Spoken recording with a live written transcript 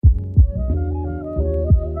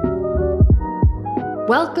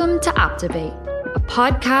Welcome to Aptivate, a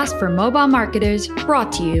podcast for mobile marketers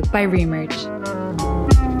brought to you by Remerge.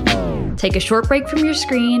 Take a short break from your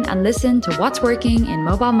screen and listen to what's working in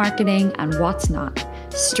mobile marketing and what's not,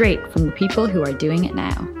 straight from the people who are doing it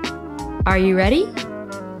now. Are you ready?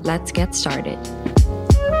 Let's get started.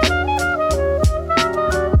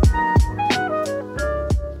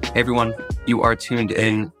 Hey everyone, you are tuned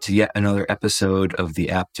in to yet another episode of the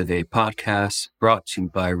Aptivate podcast brought to you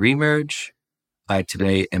by Remerge. I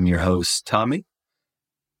today am your host, Tommy,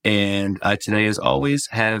 and I today, as always,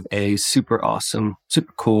 have a super awesome,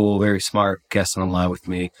 super cool, very smart guest on the line with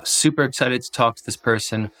me. Super excited to talk to this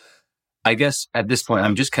person. I guess at this point,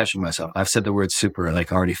 I'm just catching myself. I've said the word super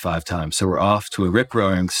like already 5 times. So we're off to a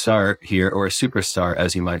rip-roaring start here, or a superstar,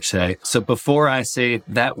 as you might say. So before I say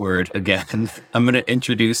that word again, I'm going to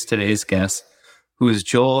introduce today's guest, who is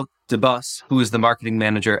Joel DeBus, who is the marketing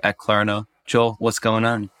manager at Klarna. Joel, what's going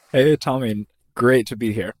on? Hey, Tommy. Great to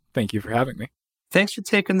be here. Thank you for having me. Thanks for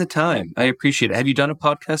taking the time. I appreciate it. Have you done a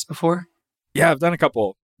podcast before? Yeah, I've done a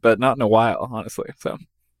couple, but not in a while, honestly. So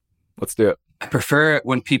let's do it. I prefer it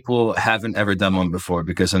when people haven't ever done one before,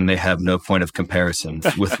 because then they have no point of comparison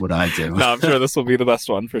with what I do. No, I'm sure this will be the best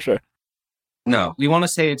one for sure. No, we want to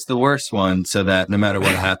say it's the worst one so that no matter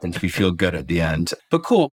what happens, we feel good at the end. But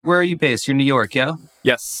cool. Where are you based? You're in New York, yeah?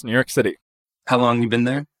 Yes, New York City. How long have you been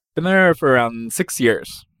there? Been there for around 6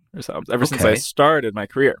 years or so, ever since I started my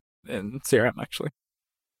career in CRM, actually.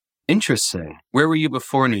 Interesting. Where were you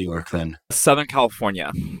before New York then? Southern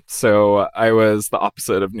California. So I was the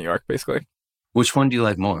opposite of New York, basically. Which one do you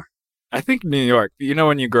like more? I think New York. You know,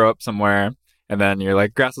 when you grow up somewhere and then you're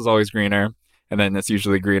like, grass is always greener, and then it's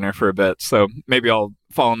usually greener for a bit. So maybe I'll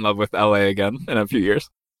fall in love with LA again in a few years.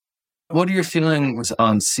 What are your feelings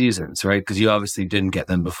on seasons, right? Because you obviously didn't get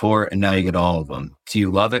them before, and now you get all of them. Do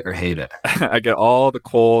you love it or hate it? I get all the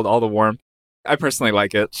cold, all the warm. I personally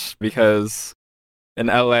like it because in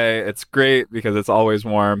LA, it's great because it's always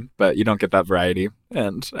warm, but you don't get that variety.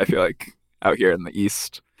 And I feel like out here in the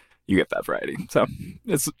East, you get that variety. So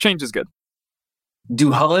change is good.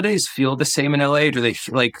 Do holidays feel the same in LA? Do they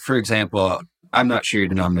feel like, for example, I'm not sure your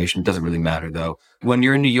denomination, it doesn't really matter though. When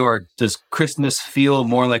you're in New York, does Christmas feel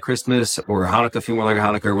more like Christmas, or Hanukkah feel more like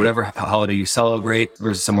Hanukkah, or whatever holiday you celebrate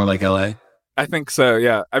versus somewhere like LA? I think so,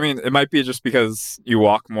 yeah. I mean, it might be just because you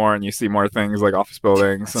walk more and you see more things like office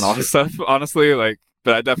buildings and all this stuff, honestly.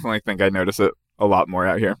 But I definitely think I notice it a lot more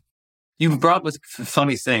out here. You brought up a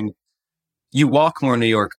funny thing. You walk more in New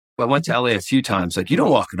York. I went to LA a few times. Like, you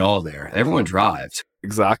don't walk at all there. Everyone drives.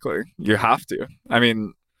 Exactly. You have to. I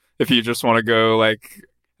mean, if you just want to go like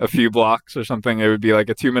a few blocks or something, it would be like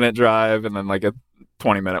a 2-minute drive and then like a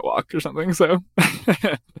 20-minute walk or something. So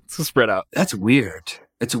it's spread out. That's weird.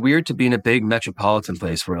 It's weird to be in a big metropolitan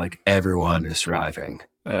place where like everyone is driving.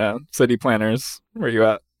 Yeah. City planners, where you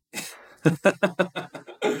at?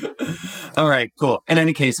 All right, cool. In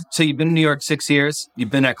any case, so you've been in New York 6 years.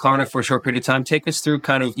 You've been at Klarna for a short period of time. Take us through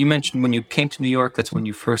kind of, you mentioned when you came to New York, that's when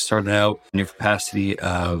you first started out in your capacity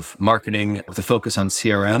of marketing with a focus on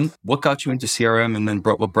CRM. What got you into CRM, and then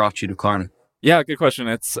what brought you to Klarna? Yeah, good question.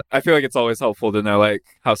 I feel like it's always helpful to know like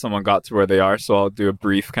how someone got to where they are. So I'll do a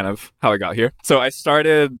brief kind of how I got here. So I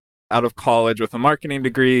started out of college with a marketing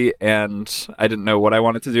degree, and I didn't know what I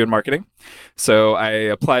wanted to do in marketing. So I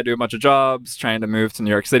applied to a bunch of jobs trying to move to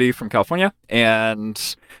New York City from California.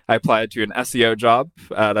 And I applied to an SEO job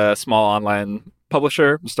at a small online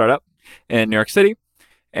publisher startup in New York City.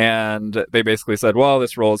 And they basically said, well,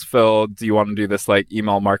 this role is filled. Do you want to do this like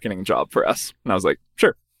email marketing job for us? And I was like,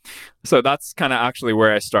 sure. So that's kind of actually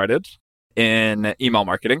where I started in email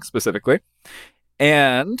marketing specifically.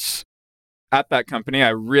 And at that company, I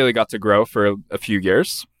really got to grow for a few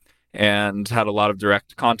years and had a lot of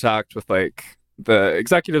direct contact with like the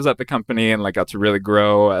executives at the company, and like got to really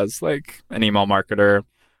grow as like an email marketer.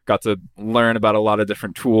 Got to learn about a lot of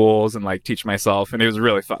different tools and like teach myself, and it was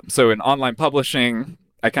really fun. So in online publishing,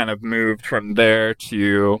 I kind of moved from there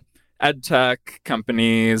to ed tech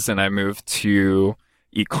companies, and I moved to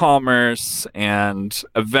e-commerce, and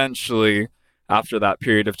eventually after that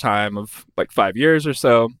period of time of like 5 years or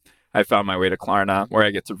so, I found my way to Klarna, where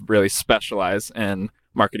I get to really specialize in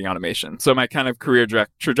marketing automation. So my kind of career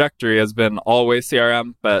trajectory has been always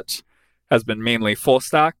CRM, but has been mainly full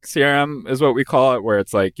stack CRM is what we call it, where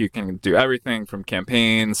it's like you can do everything from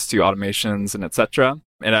campaigns to automations and etc.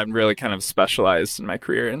 And I'm really kind of specialized in my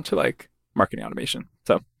career into like marketing automation.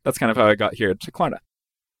 So that's kind of how I got here to Klarna.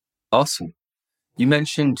 Awesome. You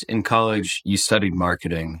mentioned in college you studied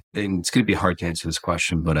marketing, and it's going to be hard to answer this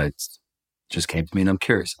question, but it just came to me and I'm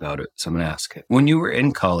curious about it, so I'm going to ask it. When you were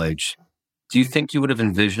in college, Do you think you would have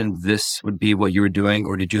envisioned this would be what you were doing,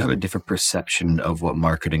 or did you have a different perception of what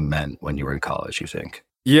marketing meant when you were in college, you think?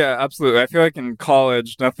 Yeah, absolutely. I feel like in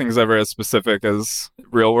college, nothing's ever as specific as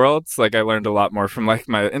real worlds. Like I learned a lot more from like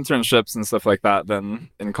my internships and stuff like that than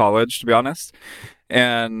in college, to be honest.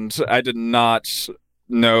 And I did not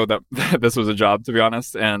know that this was a job, to be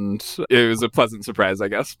honest. And it was a pleasant surprise, I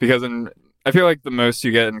guess, because I feel like the most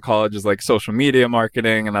you get in college is like social media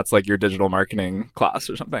marketing, and that's like your digital marketing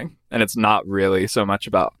class or something. And it's not really so much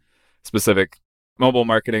about specific mobile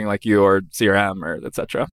marketing like you or CRM or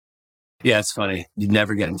etc. Yeah, it's funny. You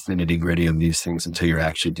never get into the nitty-gritty of these things until you're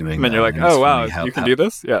actually doing and then them. you're like, And it's oh, wow, funny you can do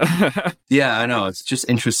this? Yeah. Yeah, I know. It's just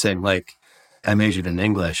interesting. Like, I majored in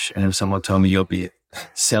English, and if someone told me you'll be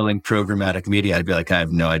selling programmatic media, I'd be like, I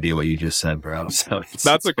have no idea what you just said, bro. So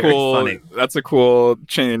that's a cool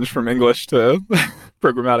change from English to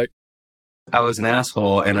programmatic. I was an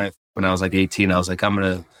asshole, and when I was like 18, I was like, I'm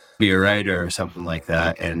going to be a writer or something like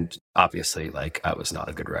that. And obviously, like, I was not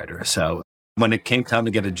a good writer. So when it came time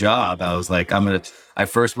to get a job, I was like, I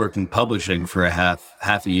first worked in publishing for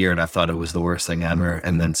half a year, and I thought it was the worst thing ever.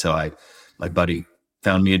 And then my buddy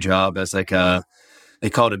found me a job as like they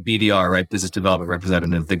call it a BDR, right? Business development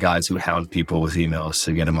representative, the guys who hound people with emails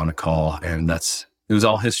to get them on a call. And it was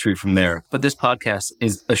all history from there. But this podcast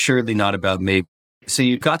is assuredly not about me. So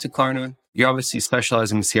you got to Klarna. You're obviously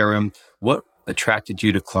specializing in CRM. What attracted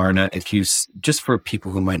you to Klarna? Just for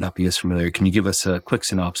people who might not be as familiar, can you give us a quick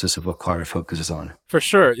synopsis of what Klarna focuses on? For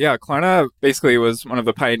sure. Yeah. Klarna basically was one of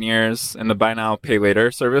the pioneers in the buy now, pay later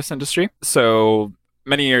service industry. So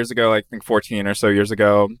many years ago, like I think 14 or so years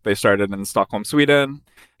ago, they started in Stockholm, Sweden,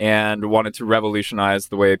 and wanted to revolutionize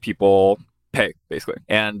the way people pay, basically.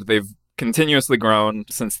 And they've continuously grown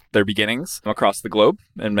since their beginnings across the globe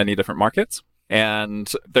in many different markets.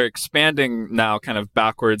 And they're expanding now kind of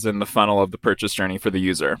backwards in the funnel of the purchase journey for the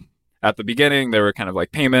user. At the beginning, they were kind of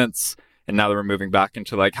like payments, and now they're moving back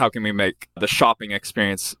into like, how can we make the shopping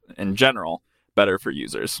experience in general better for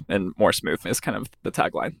users and more smooth is kind of the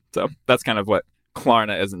tagline. So that's kind of what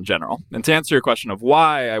Klarna is in general. And to answer your question of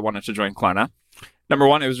why I wanted to join Klarna, number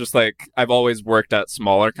one, it was just like I've always worked at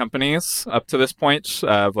smaller companies up to this point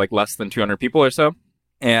of like less than 200 people or so.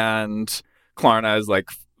 And Klarna is like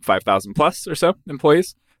 5,000 plus or so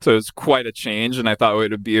employees. So it was quite a change. And I thought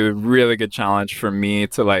it would be a really good challenge for me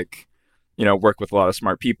to like, work with a lot of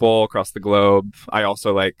smart people across the globe. I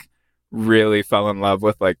also like really fell in love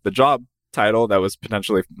with like the job title that was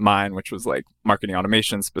potentially mine, which was like marketing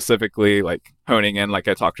automation, specifically like honing in, like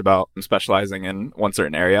I talked about, and specializing in one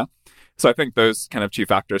certain area. So I think those kind of two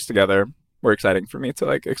factors together were exciting for me to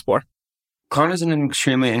like explore. Klarna is an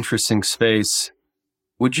extremely interesting space.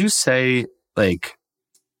 Would you say like,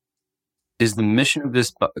 is the mission of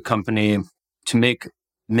this company to make,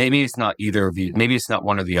 maybe it's not either of you, maybe it's not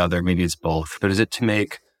one or the other, maybe it's both, but is it to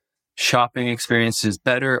make shopping experiences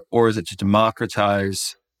better, or is it to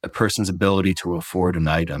democratize a person's ability to afford an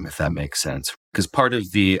item, if that makes sense? Because part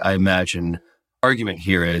of the, I imagine, argument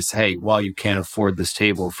here is, hey, while you can't afford this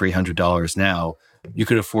table for $800 now, you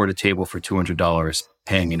could afford a table for $200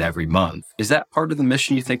 paying it every month. Is that part of the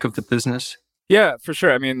mission, you think, of the business? Yeah, for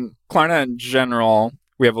sure. I mean, Klarna in general,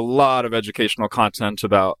 we have a lot of educational content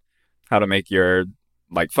about how to make your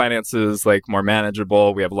like finances like more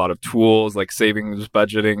manageable. We have a lot of tools like savings,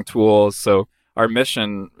 budgeting tools. So our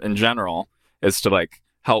mission in general is to like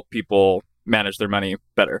help people manage their money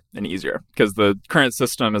better and easier, because the current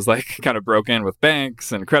system is like kind of broken with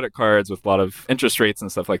banks and credit cards with a lot of interest rates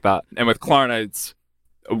and stuff like that. And with Klarna, it's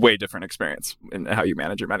a way different experience in how you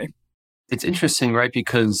manage your money. It's interesting, right?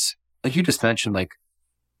 Because like you just mentioned, like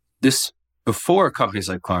this, before companies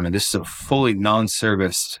like Klarna, this is a fully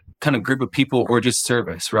non-service kind of group of people, or just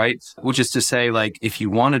service, right? Which is to say, like, if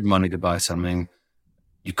you wanted money to buy something,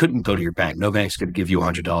 you couldn't go to your bank. No bank's going to give you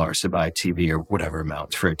 $100 to buy a TV or whatever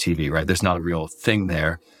amount for a TV, right? There's not a real thing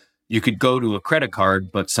there. You could go to a credit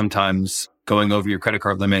card, but sometimes going over your credit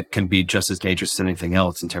card limit can be just as dangerous as anything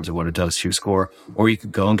else in terms of what it does to your score. Or you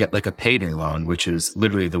could go and get like a payday loan, which is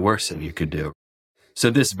literally the worst thing you could do.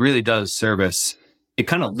 So this really does service. It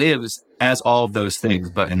kind of lives as all of those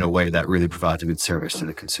things, but in a way that really provides a good service to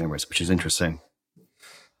the consumers, which is interesting.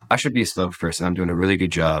 I should be a spokesperson. I'm doing a really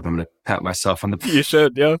good job. I'm going to pat myself on the... You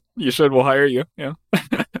should, yeah. You should. We'll hire you, yeah.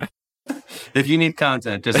 If you need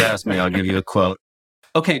content, just ask me. I'll give you a quote.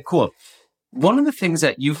 Okay, cool. One of the things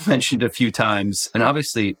that you've mentioned a few times, and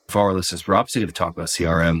obviously for our listeners, we're obviously going to talk about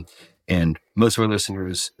CRM, and most of our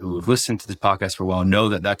listeners who have listened to this podcast for a while know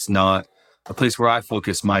that that's not a place where I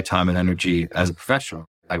focus my time and energy as a professional.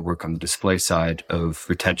 I work on the display side of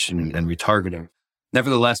retention and retargeting.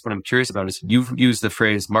 Nevertheless, what I'm curious about is you've used the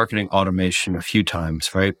phrase marketing automation a few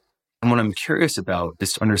times, right? And what I'm curious about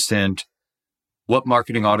is to understand what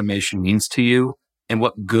marketing automation means to you and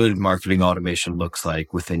what good marketing automation looks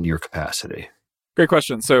like within your capacity. Great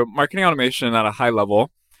question. So marketing automation at a high level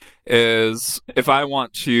is if I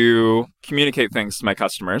want to communicate things to my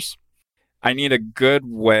customers, I need a good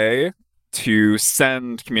way to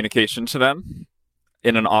send communication to them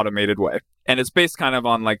in an automated way. And it's based kind of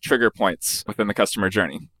on like trigger points within the customer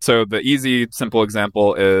journey. So the easy, simple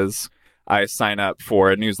example is I sign up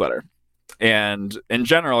for a newsletter. And in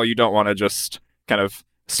general, you don't want to just kind of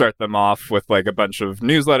start them off with like a bunch of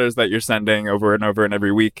newsletters that you're sending over and over and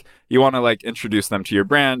every week. You want to like introduce them to your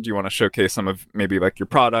brand. You want to showcase some of maybe like your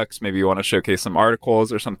products. Maybe you want to showcase some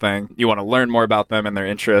articles or something. You want to learn more about them and their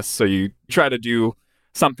interests. So you try to do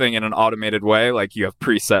something in an automated way, like you have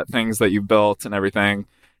preset things that you've built and everything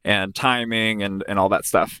and timing and all that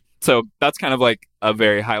stuff. So that's kind of like a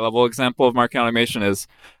very high level example of marketing automation is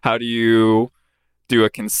how do you do a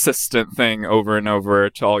consistent thing over and over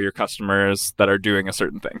to all your customers that are doing a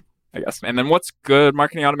certain thing, I guess. And then what's good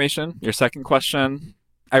marketing automation? Your second question.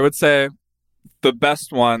 I would say the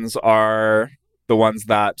best ones are the ones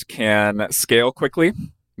that can scale quickly,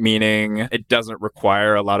 meaning it doesn't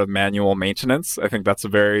require a lot of manual maintenance. I think that's a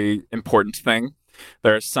very important thing.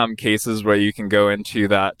 There are some cases where you can go into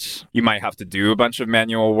that you might have to do a bunch of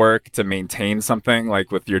manual work to maintain something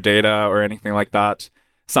like with your data or anything like that.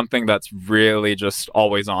 Something that's really just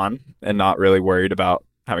always on and not really worried about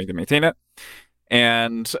having to maintain it.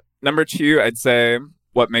 And number two, I'd say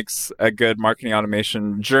what makes a good marketing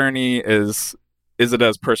automation journey is it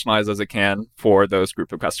as personalized as it can for those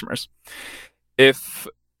group of customers. If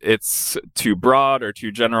it's too broad or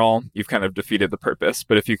too general, you've kind of defeated the purpose.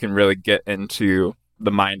 But if you can really get into the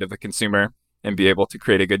mind of the consumer and be able to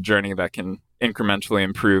create a good journey that can incrementally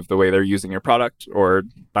improve the way they're using your product or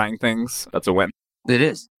buying things, that's a win. It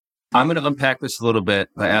is. I'm going to unpack this a little bit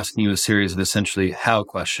by asking you a series of essentially how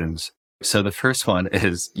questions. So the first one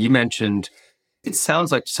is, you mentioned, it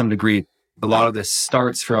sounds like to some degree, a lot of this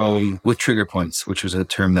starts from with trigger points, which was a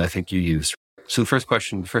term that I think you used. So the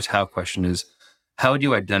first how question is, how do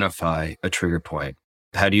you identify a trigger point?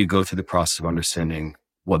 How do you go through the process of understanding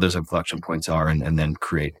what those inflection points are and then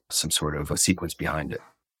create some sort of a sequence behind it?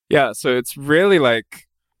 Yeah, so it's really like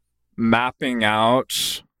mapping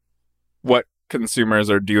out what consumers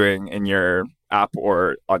are doing in your app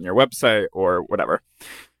or on your website or whatever.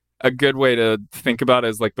 A good way to think about it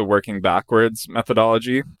is like the working backwards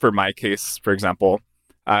methodology. For my case, for example,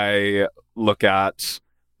 I look at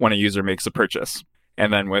when a user makes a purchase.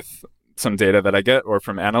 And then with some data that I get or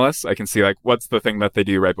from analysts, I can see like what's the thing that they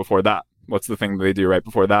do right before that? What's the thing they do right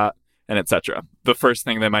before that? And etc. The first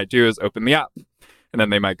thing they might do is open the app. And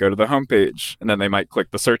then they might go to the homepage. And then they might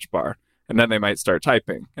click the search bar. And then they might start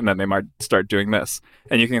typing, and then they might start doing this.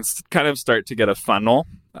 And you can kind of start to get a funnel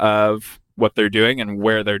of what they're doing and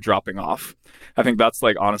where they're dropping off. I think that's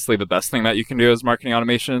like honestly the best thing that you can do as marketing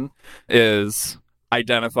automation is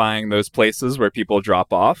identifying those places where people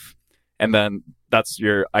drop off. And then that's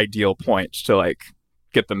your ideal point to like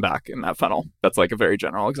get them back in that funnel. That's like a very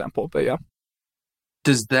general example, but yeah.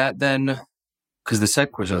 Does that then, because the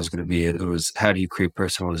second question was going to be, it was how do you create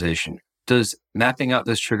personalization? Does mapping out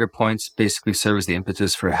those trigger points basically serve as the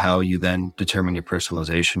impetus for how you then determine your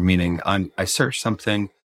personalization? Meaning I search something,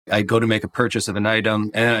 I go to make a purchase of an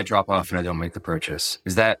item, and then I drop off and I don't make the purchase.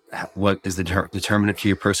 Is that what is the determinant to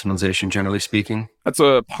your personalization, generally speaking? That's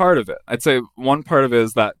a part of it. I'd say one part of it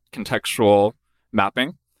is that contextual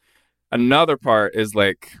mapping. Another part is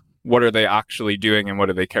like, what are they actually doing and what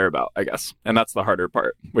do they care about, I guess? And that's the harder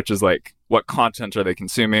part, which is like, what content are they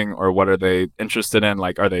consuming or what are they interested in?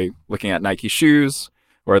 Like, are they looking at Nike shoes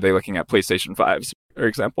or are they looking at PlayStation 5s, for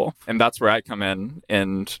example? And that's where I come in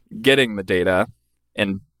and getting the data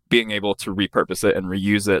and being able to repurpose it and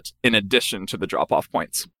reuse it in addition to the drop-off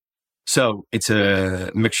points. So it's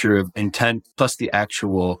a mixture of intent plus the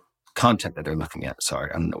actual content that they're looking at. Sorry,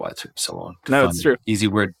 I don't know why it took so long. No, it's true. Easy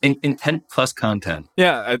word. Intent plus content.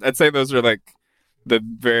 Yeah, I'd say those are like the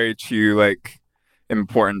very two like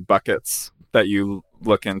important buckets that you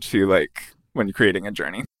look into like when you're creating a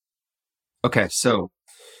journey. Okay, so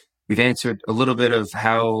we've answered a little bit of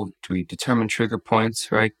how do we determine trigger points,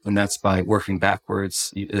 right? And that's by working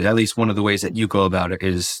backwards. At least one of the ways that you go about it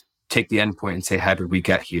is take the endpoint and say, how did we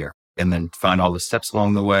get here? And then find all the steps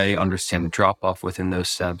along the way, understand the drop-off within those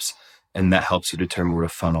steps. And that helps you determine what a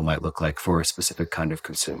funnel might look like for a specific kind of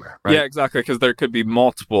consumer, right? Yeah, exactly. Because there could be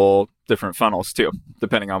multiple different funnels too,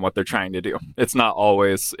 depending on what they're trying to do. It's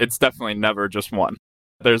definitely never just one.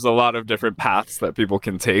 There's a lot of different paths that people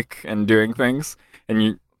can take in doing things.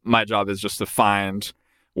 And my job is just to find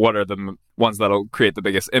what are the ones that'll create the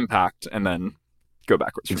biggest impact and then go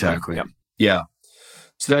backwards. Exactly. Yeah. Yeah.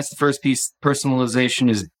 So that's the first piece. Personalization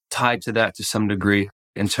is tied to that to some degree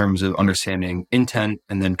in terms of understanding intent,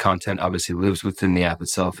 and then content obviously lives within the app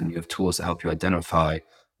itself, and you have tools to help you identify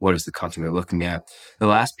what is the content you're looking at. The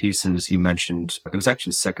last piece, and as you mentioned, it was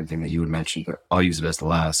actually the second thing that you had mentioned, but I'll use it as the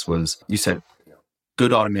last, was you said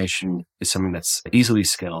good automation is something that's easily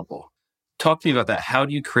scalable. Talk to me about that. How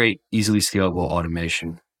do you create easily scalable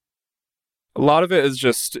automation? A lot of it is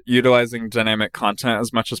just utilizing dynamic content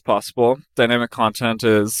as much as possible. Dynamic content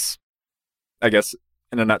is, I guess,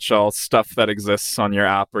 in a nutshell, stuff that exists on your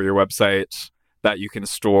app or your website that you can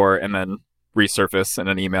store and then resurface in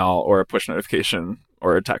an email or a push notification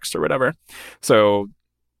or a text or whatever. So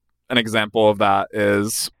an example of that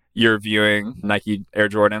is you're viewing Nike Air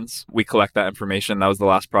Jordans. We collect that information. That was the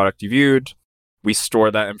last product you viewed. We store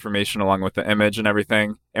that information along with the image and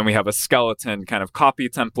everything. And we have a skeleton kind of copy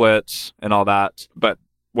template and all that. But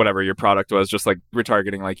whatever your product was, just like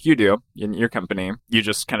retargeting like you do in your company, you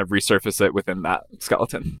just kind of resurface it within that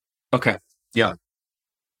skeleton. Okay. Yeah.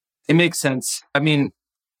 It makes sense. I mean,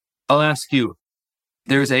 I'll ask you,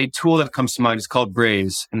 there's a tool that comes to mind. It's called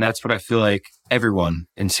Braze. And that's what I feel like everyone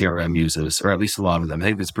in CRM uses, or at least a lot of them. I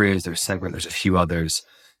think there's Braze, there's Segment, there's a few others.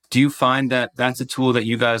 Do you find that that's a tool that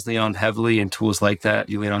you guys lean on heavily, and tools like that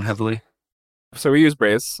you lean on heavily? So we use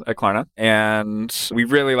Braze at Klarna, and we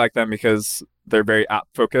really like them because they're very app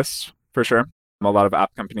focused for sure. A lot of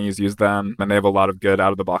app companies use them, and they have a lot of good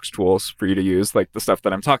out-of-the-box tools for you to use, like the stuff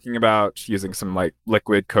that I'm talking about, using some like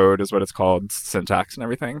Liquid Code is what it's called, syntax and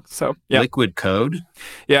everything. So yeah. Liquid Code?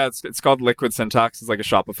 Yeah, it's called Liquid Syntax. It's like a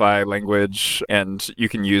Shopify language, and you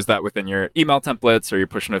can use that within your email templates or your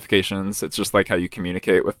push notifications. It's just like how you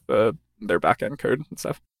communicate with their backend code and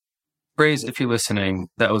stuff. Braze, if you're listening,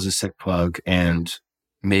 that was a sick plug, and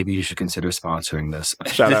maybe you should consider sponsoring this.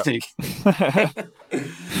 Shout out.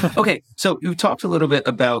 Okay, so you talked a little bit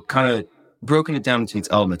about kind of broken it down into its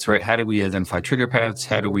elements, right? How do we identify trigger paths?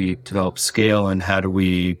 How do we develop scale? And how do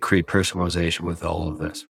we create personalization with all of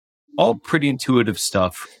this? All pretty intuitive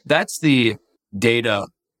stuff. That's the data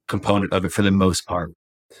component of it for the most part.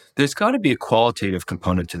 There's got to be a qualitative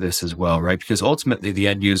component to this as well, right? Because ultimately the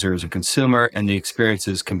end user is a consumer and the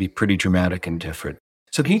experiences can be pretty dramatic and different.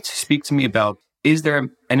 So can you speak to me about, is there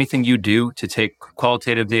anything you do to take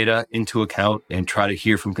qualitative data into account and try to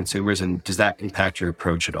hear from consumers? And does that impact your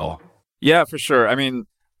approach at all? Yeah, for sure. I mean,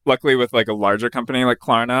 luckily with like a larger company like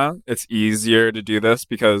Klarna, it's easier to do this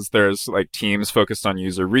because there's like teams focused on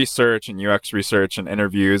user research and UX research and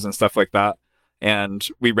interviews and stuff like that. And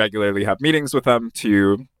we regularly have meetings with them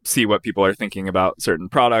to see what people are thinking about certain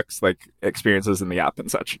products, like experiences in the app and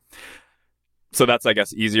such. So that's, I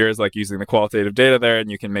guess, easier is like using the qualitative data there, and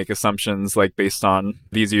you can make assumptions like based on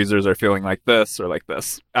these users are feeling like this or like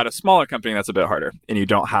this. At a smaller company, that's a bit harder, and you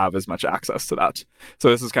don't have as much access to that. So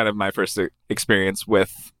this is kind of my first experience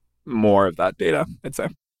with more of that data, I'd say.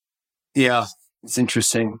 Yeah, it's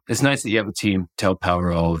interesting. It's nice that you have a team to help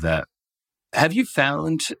power all of that. Have you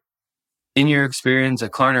found in your experience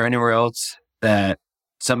at Klarna or anywhere else that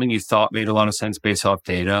something you thought made a lot of sense based off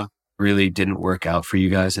data really didn't work out for you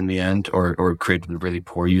guys in the end, or created a really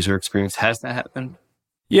poor user experience? Has that happened?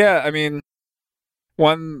 Yeah, I mean,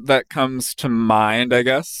 one that comes to mind, I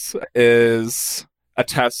guess, is a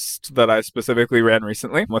test that I specifically ran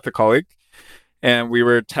recently with a colleague. And we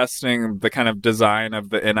were testing the kind of design of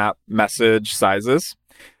the in-app message sizes.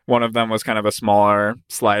 One of them was kind of a smaller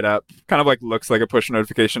slide up, kind of like looks like a push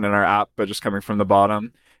notification in our app, but just coming from the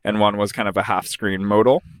bottom. And one was kind of a half screen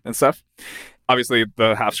modal and stuff. Obviously,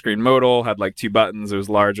 the half screen modal had like 2 buttons. It was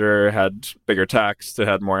larger, had bigger text, it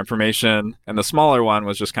had more information. And the smaller one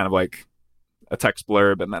was just kind of like a text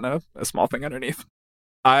blurb and then a small thing underneath.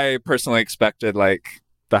 I personally expected like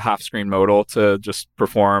the half screen modal to just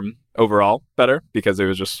perform overall better because it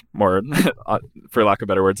was just more, for lack of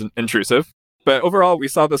better words, intrusive. But overall, we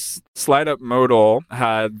saw this slide up modal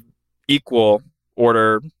had equal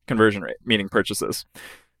order conversion rate, meaning purchases.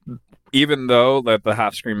 Even though the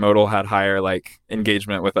half screen modal had higher like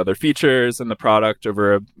engagement with other features in the product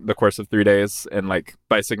over the course of 3 days and like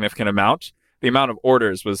by a significant amount, the amount of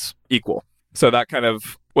orders was equal. So that kind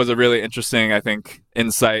of was a really interesting, I think,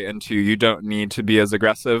 insight into you don't need to be as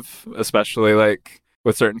aggressive, especially like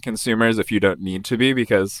with certain consumers if you don't need to be,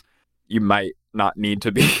 because you might not need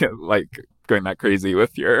to be like going that crazy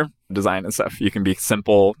with your design and stuff. You can be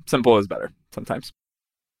simple. Simple is better sometimes.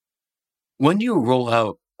 When you roll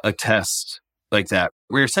out a test like that,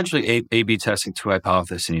 we're essentially A/B testing 2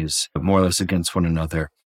 hypotheses, more or less against one another.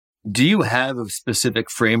 Do you have a specific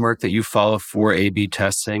framework that you follow for A/B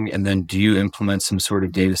testing? And then do you implement some sort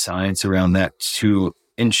of data science around that to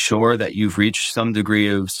ensure that you've reached some degree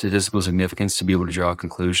of statistical significance to be able to draw a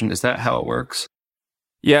conclusion? Is that how it works?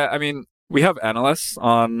 Yeah, I mean, we have analysts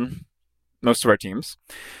on most of our teams,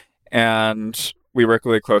 and we work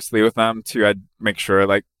really closely with them to make sure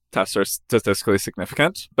like tests are statistically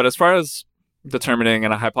significant. But as far as determining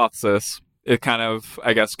a hypothesis, it kind of,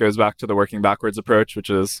 I guess, goes back to the working backwards approach, which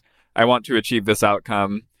is I want to achieve this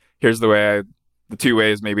outcome. Here's the two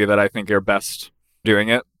ways maybe that I think are best doing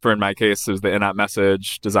it. For in my case, is the in-app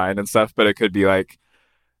message design and stuff, but it could be like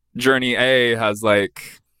journey A has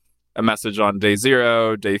like a message on day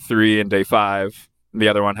 0, day 3, and day 5. The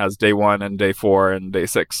other one has day 1 and day 4 and day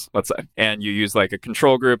 6, let's say. And you use like a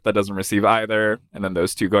control group that doesn't receive either, and then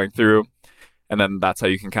those two going through. And then that's how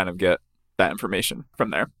you can kind of get that information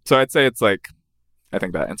from there. So I'd say it's like, I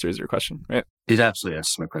think that answers your question, right? It absolutely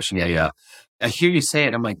answers my question. Yeah. I hear you say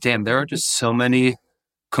it. I'm like, damn, there are just so many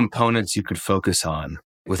components you could focus on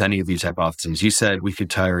with any of these hypotheses. You said we could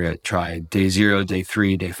try day 0, day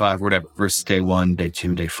 3, day 5, whatever, versus day 1, day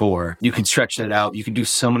 2, day 4. You can stretch that out. You can do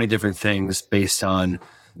so many different things based on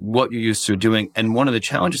what you're used to doing. And one of the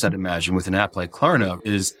challenges I'd imagine with an app like Klarna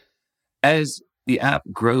is as the app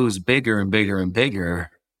grows bigger and bigger and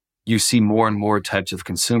bigger, you see more and more types of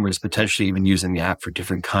consumers potentially even using the app for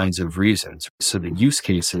different kinds of reasons. So the use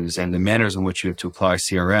cases and the manners in which you have to apply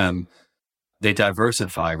CRM, they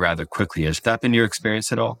diversify rather quickly. Has that been your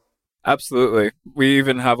experience at all? Absolutely. We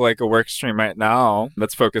even have like a work stream right now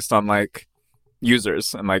that's focused on like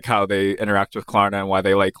users and like how they interact with Klarna and why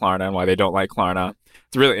they like Klarna and why they don't like Klarna.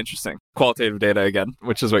 It's really interesting. Qualitative data again,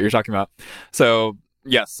 which is what you're talking about. So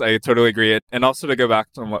yes, I totally agree. And also to go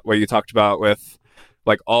back to what you talked about with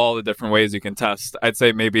like all the different ways you can test, I'd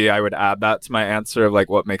say maybe I would add that to my answer of like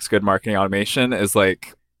what makes good marketing automation is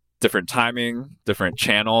like different timing, different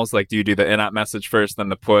channels. Like, do you do the in-app message first, then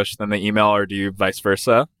the push, then the email, or do you vice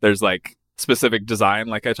versa? There's like specific design,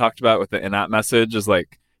 like I talked about with the in-app message, is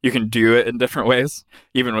like you can do it in different ways.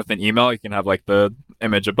 Even with an email, you can have like the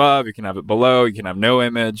image above, you can have it below, you can have no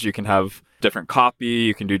image, you can have different copy,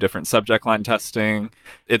 you can do different subject line testing.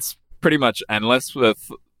 It's pretty much endless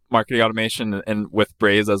with marketing automation, and with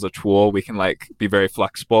Braze as a tool, we can like be very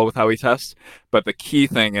flexible with how we test. But the key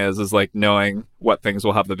thing is like knowing what things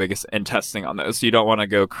will have the biggest in testing on those. So you don't want to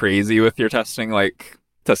go crazy with your testing, like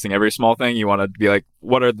testing every small thing. You want to be like,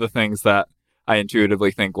 what are the things that I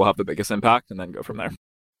intuitively think will have the biggest impact, and then go from there.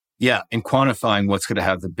 Yeah. And quantifying what's going to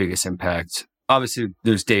have the biggest impact. Obviously,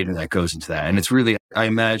 there's data that goes into that. And it's really, I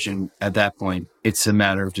imagine at that point, it's a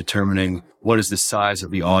matter of determining what is the size of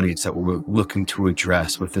the audience that we're looking to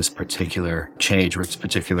address with this particular change or this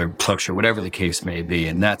particular push or whatever the case may be.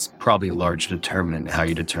 And that's probably a large determinant in how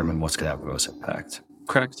you determine what's going to have the most impact.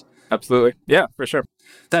 Correct? Absolutely. Yeah, for sure.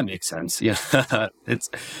 That makes sense. Yeah. It's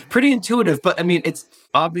pretty intuitive, but I mean, it's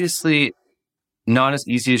obviously not as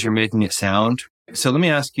easy as you're making it sound. So let me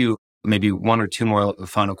ask you maybe one or two more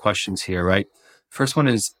final questions here, right? First one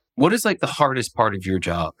is, what is like the hardest part of your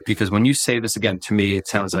job? Because when you say this again, to me, it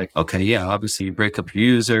sounds like, okay, yeah, obviously you break up your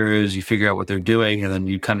users, you figure out what they're doing, and then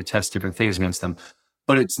you kind of test different things against them.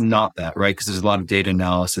 But it's not that, right? Because there's a lot of data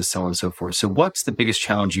analysis, so on and so forth. So what's the biggest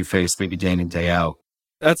challenge you face maybe day in and day out?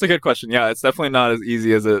 That's a good question. Yeah, it's definitely not as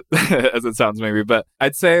easy as it as it sounds maybe. But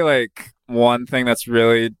I'd say like one thing that's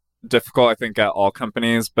really difficult, I think, at all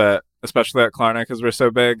companies, but especially at Klarna because we're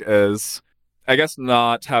so big, is I guess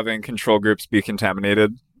not having control groups be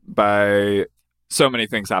contaminated by so many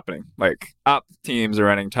things happening. Like app teams are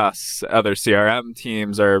running tests, other CRM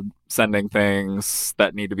teams are sending things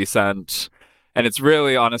that need to be sent. And it's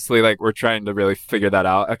really honestly like we're trying to really figure that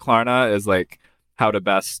out at Klarna, is like how to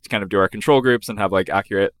best kind of do our control groups and have like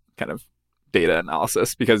accurate kind of data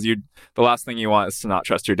analysis, because the last thing you want is to not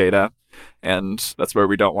trust your data. And that's where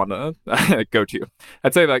we don't want to go to.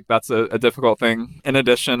 I'd say like that's a difficult thing. In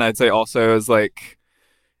addition, I'd say also is like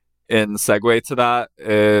in segue to that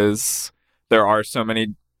is there are so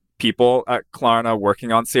many people at Klarna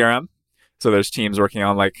working on CRM. So there's teams working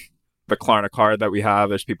on like the Klarna card that we have.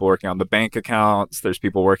 There's people working on the bank accounts. There's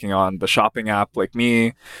people working on the shopping app like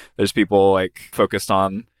me. There's people like focused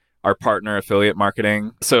on our partner affiliate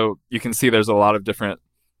marketing. So you can see there's a lot of different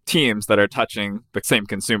teams that are touching the same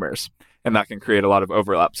consumers, and that can create a lot of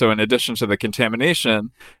overlap. So in addition to the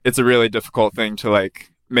contamination, it's a really difficult thing to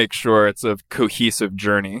like make sure it's a cohesive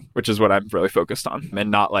journey, which is what I'm really focused on,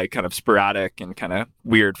 and not like kind of sporadic and kind of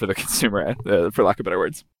weird for the consumer, for lack of better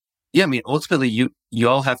words. Yeah, I mean, ultimately, you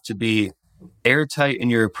all have to be airtight in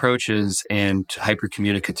your approaches and hyper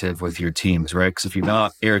communicative with your teams, right? Because if you're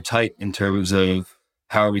not airtight in terms of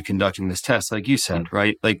how are we conducting this test, like you said,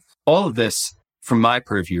 right? Like all of this, from my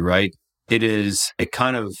purview, right? It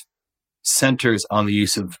kind of centers on the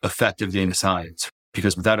use of effective data science.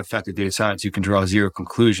 because without effective data science, you can draw zero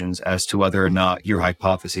conclusions as to whether or not your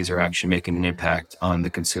hypotheses are actually making an impact on the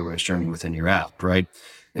consumer's journey within your app, right?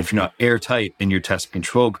 If you're not airtight in your test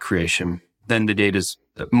control creation, then the data is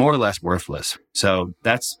more or less worthless. So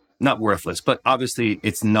that's not worthless, but obviously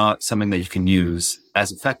it's not something that you can use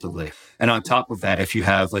as effectively. And on top of that, if you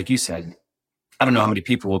have, like you said, I don't know how many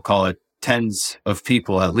people, we'll call it tens of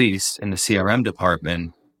people at least in the CRM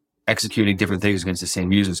department executing different things against the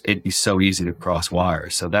same users, it'd be so easy to cross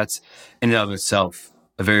wires. So that's in and of itself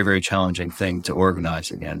a very, very challenging thing to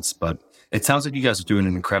organize against. But it sounds like you guys are doing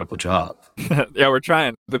an incredible job. Yeah, we're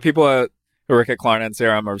trying. The people who work at Klarna and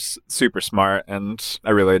CRM are super smart, and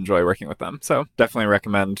I really enjoy working with them. So definitely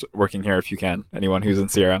recommend working here if you can. Anyone who's in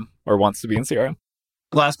CRM or wants to be in CRM.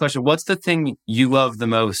 Last question. What's the thing you love the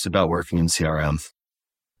most about working in CRM?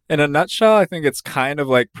 In a nutshell, I think it's kind of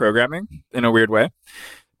like programming in a weird way,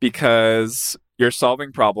 because you're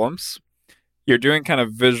solving problems. You're doing kind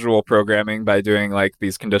of visual programming by doing like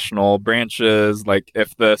these conditional branches, like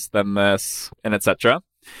if this, then this, and etc.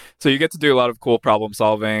 So you get to do a lot of cool problem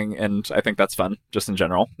solving, and I think that's fun just in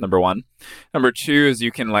general, number one. Number two is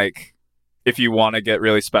you can, like, if you want to get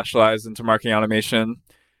really specialized into marketing automation,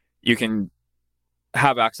 you can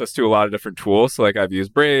have access to a lot of different tools. So like I've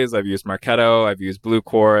used Braze, I've used Marketo, I've used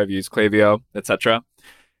Bluecore, I've used Klaviyo, etc.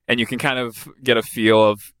 And you can kind of get a feel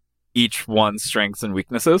of each one's strengths and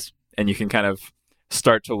weaknesses. And you can kind of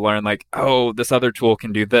start to learn like, oh, this other tool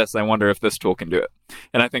can do this. I wonder if this tool can do it.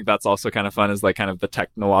 And I think that's also kind of fun, is like kind of the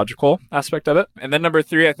technological aspect of it. And then number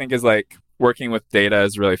three, I think, is like working with data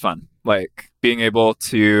is really fun. Like being able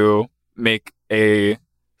to make a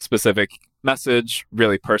specific message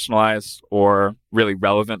really personalized or really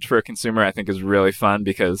relevant for a consumer, I think is really fun,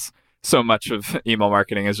 because so much of email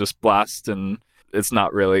marketing is just blast and it's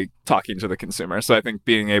not really talking to the consumer. So I think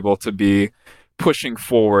being able to be pushing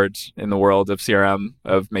forward in the world of CRM,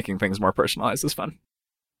 of making things more personalized, is fun.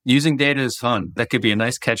 Using data is fun. That could be a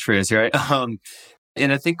nice catchphrase, right?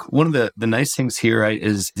 And I think one of the nice things here, right,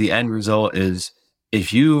 is the end result is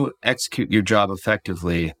if you execute your job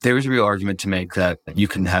effectively, there is a real argument to make that you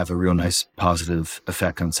can have a real nice positive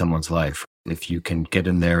effect on someone's life. If you can get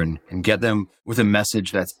in there and get them with a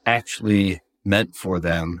message that's actually meant for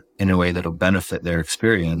them in a way that'll benefit their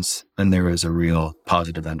experience, then there is a real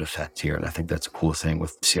positive end effect here. And I think that's a cool thing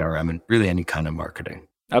with CRM and really any kind of marketing.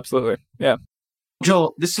 Absolutely. Yeah.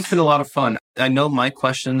 Joel, this has been a lot of fun. I know my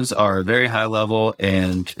questions are very high level,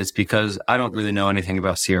 and it's because I don't really know anything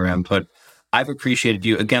about CRM, but I've appreciated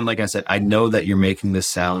you. Again, like I said, I know that you're making this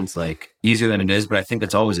sound like easier than it is, but I think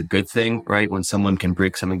that's always a good thing, right? When someone can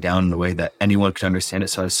break something down in a way that anyone can understand it.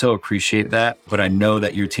 So I so appreciate that. But I know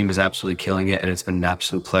that your team is absolutely killing it, and it's been an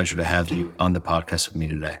absolute pleasure to have you on the podcast with me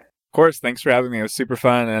today. Of course. Thanks for having me. It was super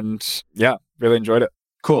fun, and yeah, really enjoyed it.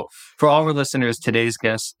 Cool. For all our listeners, today's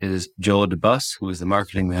guest is Joel DeBus, who is the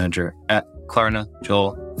marketing manager at Klarna.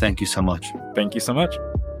 Joel, thank you so much. Thank you so much.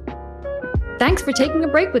 Thanks for taking a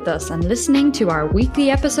break with us and listening to our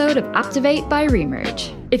weekly episode of Aptivate by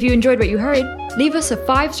Remerge. If you enjoyed what you heard, leave us a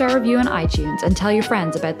 5-star review on iTunes and tell your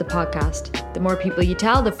friends about the podcast. The more people you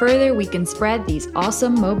tell, the further we can spread these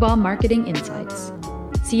awesome mobile marketing insights.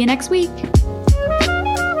 See you next week.